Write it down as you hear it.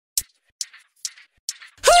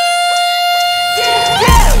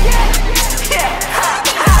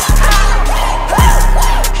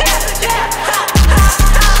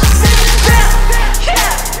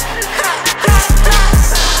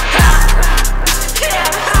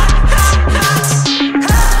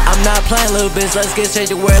playing, little bitch, let's get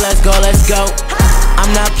straight to where, let's go, let's go.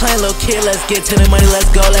 I'm not playing, little kid, let's get to the money,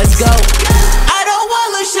 let's go, let's go. I don't want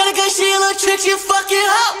little shorty cause she a little trick, she a fucking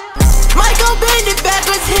hoe. Might go bend it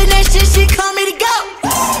backwards, hitting that shit, she call me the GO.A.T.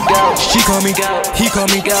 She call me GO.A.T, he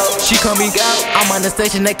call me GO.A.T, she call me GO.A.T. I'm on the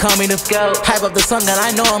station, they call me the GO.A.T. Hype up the song and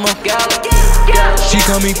I know I'm a GO.A.T. She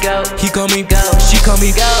call me GO.A.T, he call me GO.A.T, she call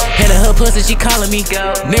me GO.A.T. Hit her pussy, she calling me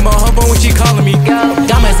GO.A.T. Name on her phone when she calling me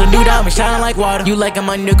GO.A.T. Diamonds, a new diamond, shining like water. You liking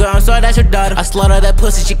my nigga, I'm sorry, that's your daughter. I slaughter that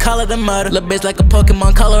pussy, she call it a murder. Little bitch like a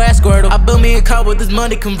Pokemon, color ass Squirtle. I built me a car with this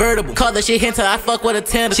money convertible. Call that shit hinter, I fuck with a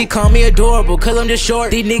tender. She call me adorable, cause I'm just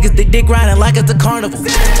short. These niggas, they dick riding like it's a carnival.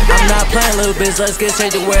 I'm not playing, little bitch, let's get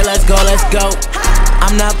straight to where, let's go, let's go.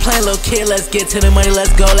 I'm not playing, little kid, let's get to the money,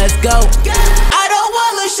 let's go, let's go. I don't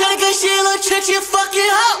want little shorty cause she a little trick, she a fucking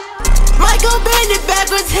hoe. Might go bend it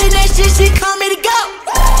backwards, hitting that shit, she call me the GO.A.T.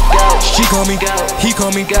 She call me GO.A.T, he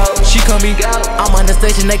call me GO.A.T, she call me GO.A.T. I'm on the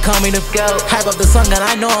station, they call me the GO.A.T. Hype up the song and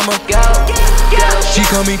I know I'm a GO.A.T. She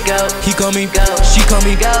call me GO.A.T, he call me GO.A.T, she call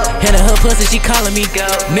me GO.A.T. Hitting her pussy, she calling me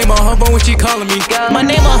GO.A.T. Name on her phone when she calling me GO.A.T. My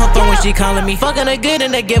name on her phone when she calling me. Fucking her good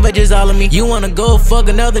and they give her just all of me. You wanna go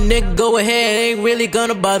fuck another nigga, go ahead, ain't really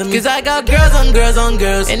gonna bother me. Cause I got girls on girls on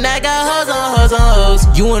girls, and I got hoes on hoes on hoes.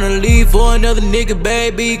 You wanna leave for another nigga,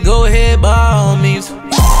 baby, go ahead by all means.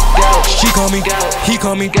 She call me GO.A.T, he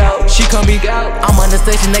call me GO.A.T, she call me GO.A.T. I'm on the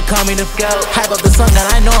station, they call me the GO.A.T. Hype up the song and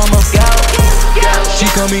I know I'm a GO.A.T. She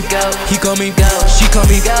call me GO.A.T, he call me GO.A.T, she call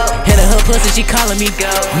me GO.A.T. Hitting her pussy, she calling me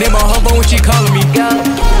GO.A.T. Name on her phone when she calling me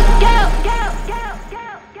GO.A.T.